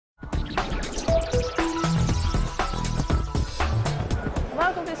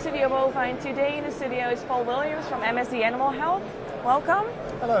Studio Bovine. Today in the studio is Paul Williams from MSD Animal Health. Welcome.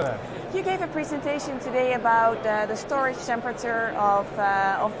 Hello there. You gave a presentation today about the storage temperature of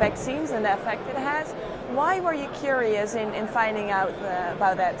vaccines and the effect it has. Why were you curious in finding out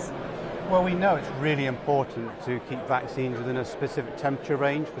about that? Well, we know it's really important to keep vaccines within a specific temperature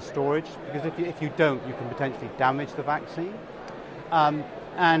range for storage, because if you don't, you can potentially damage the vaccine.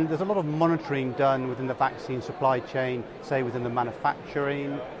 And there's a lot of monitoring done within the vaccine supply chain, say within the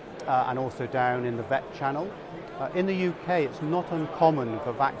manufacturing and also down in the vet channel. In the UK, it's not uncommon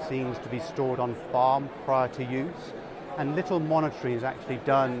for vaccines to be stored on farm prior to use, and little monitoring is actually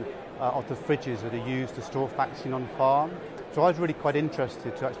done of the fridges that are used to store vaccine on farm. So I was really quite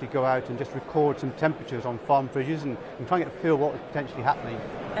interested to actually go out and just record some temperatures on farm fridges and try and get a feel what was potentially happening.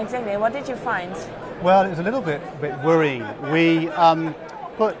 Exactly. What did you find? Well, it was a little bit worrying. We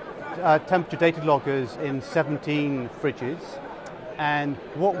put temperature data loggers in 17 fridges, and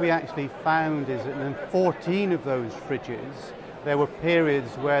what we actually found is that in 14 of those fridges there were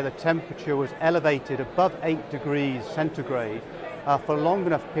periods where the temperature was elevated above 8 degrees centigrade for a long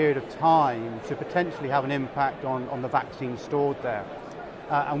enough period of time to potentially have an impact on the vaccine stored there,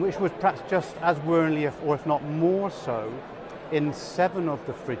 and which was perhaps just as worrying, or if not more so, in 7 of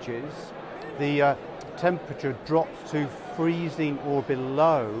the fridges. The temperature dropped to freezing or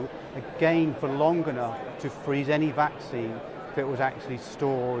below, again for long enough to freeze any vaccine that was actually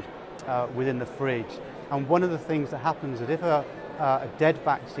stored within the fridge. And one of the things that happens is if a dead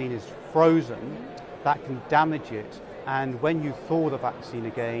vaccine is frozen, that can damage it, and when you thaw the vaccine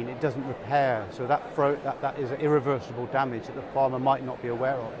again, it doesn't repair. So that is irreversible damage that the farmer might not be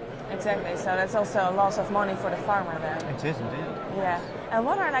aware of. Exactly, so that's also a loss of money for the farmer then. It is indeed. Yeah. And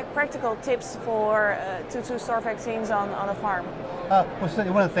what are practical tips for to store vaccines on a farm? Well,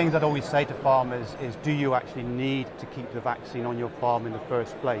 certainly one of the things I'd always say to farmers is, do you actually need to keep the vaccine on your farm in the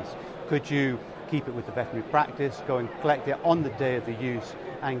first place? Could you keep it with the veterinary practice, go and collect it on the day of the use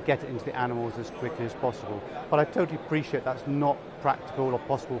and get it into the animals as quickly as possible? But I totally appreciate that's not practical or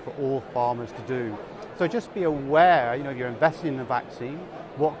possible for all farmers to do. So just be aware, you're investing in the vaccine,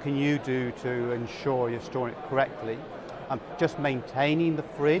 what can you do to ensure you're storing it correctly? Just maintaining the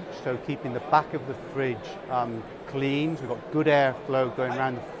fridge, so keeping the back of the fridge clean, so we've got good airflow going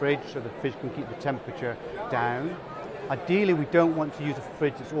around the fridge so the fridge can keep the temperature down. Ideally, we don't want to use a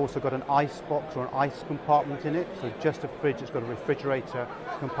fridge that's also got an ice box or an ice compartment in it, so just a fridge that's got a refrigerator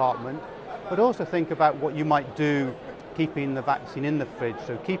compartment. But also think about what you might do keeping the vaccine in the fridge,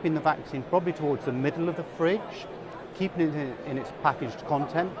 so keeping the vaccine probably towards the middle of the fridge, keeping it in its packaged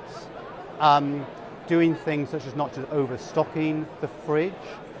contents, doing things such as not just overstocking the fridge,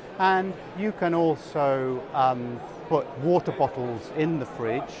 and you can also put water bottles in the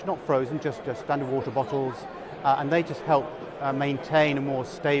fridge, not frozen, just standard water bottles, and they just help maintain a more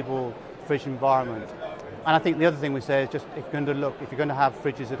stable fridge environment. And I think the other thing we say is just if you're going to have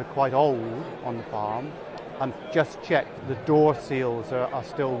fridges that are quite old on the farm, just check the door seals are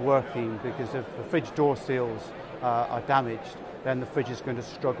still working, because if the fridge door seals are damaged, then the fridge is going to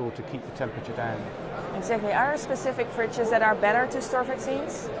struggle to keep the temperature down. Exactly. Are there specific fridges that are better to store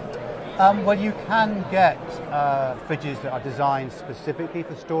vaccines? Well, you can get fridges that are designed specifically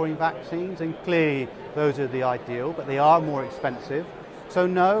for storing vaccines, and clearly those are the ideal, but they are more expensive. So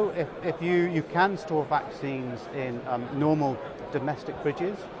no, if you can store vaccines in normal domestic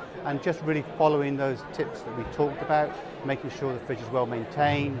fridges, and just really following those tips that we talked about, making sure the fridge is well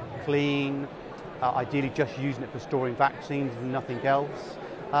maintained, clean, ideally just using it for storing vaccines and nothing else.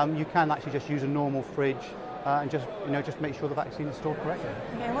 You can actually just use a normal fridge and just make sure the vaccine is stored correctly.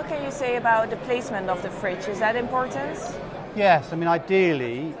 Okay, and what can you say about the placement of the fridge? Is that important? Yes,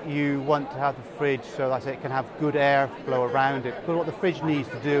 ideally you want to have the fridge so that it can have good airflow around it. But what the fridge needs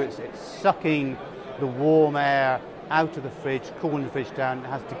to do is it's sucking the warm air out of the fridge, cooling the fridge down. It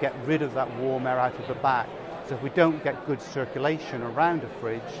has to get rid of that warm air out of the back. So if we don't get good circulation around a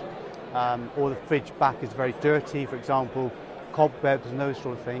fridge, or the fridge back is very dirty, for example, cobwebs and those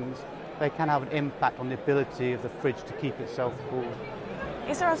sort of things, they can have an impact on the ability of the fridge to keep itself cool.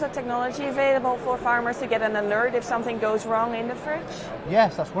 Is there also technology available for farmers to get an alert if something goes wrong in the fridge?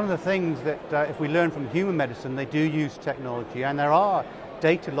 Yes, that's one of the things that if we learn from human medicine, they do use technology, and there are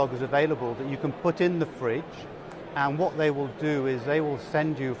data loggers available that you can put in the fridge, and what they will do is they will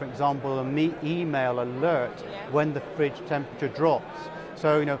send you, for example, an email alert when the fridge temperature drops.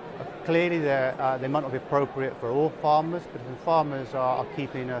 So, clearly they might not be appropriate for all farmers, but if farmers are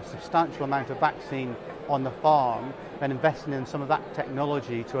keeping a substantial amount of vaccine on the farm, then investing in some of that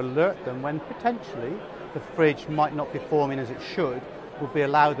technology to alert them when potentially the fridge might not be performing as it should would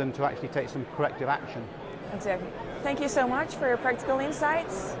allow them to actually take some corrective action. Exactly. Thank you so much for your practical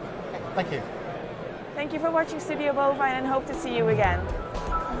insights. Thank you. Thank you for watching Studio Bovine and hope to see you again.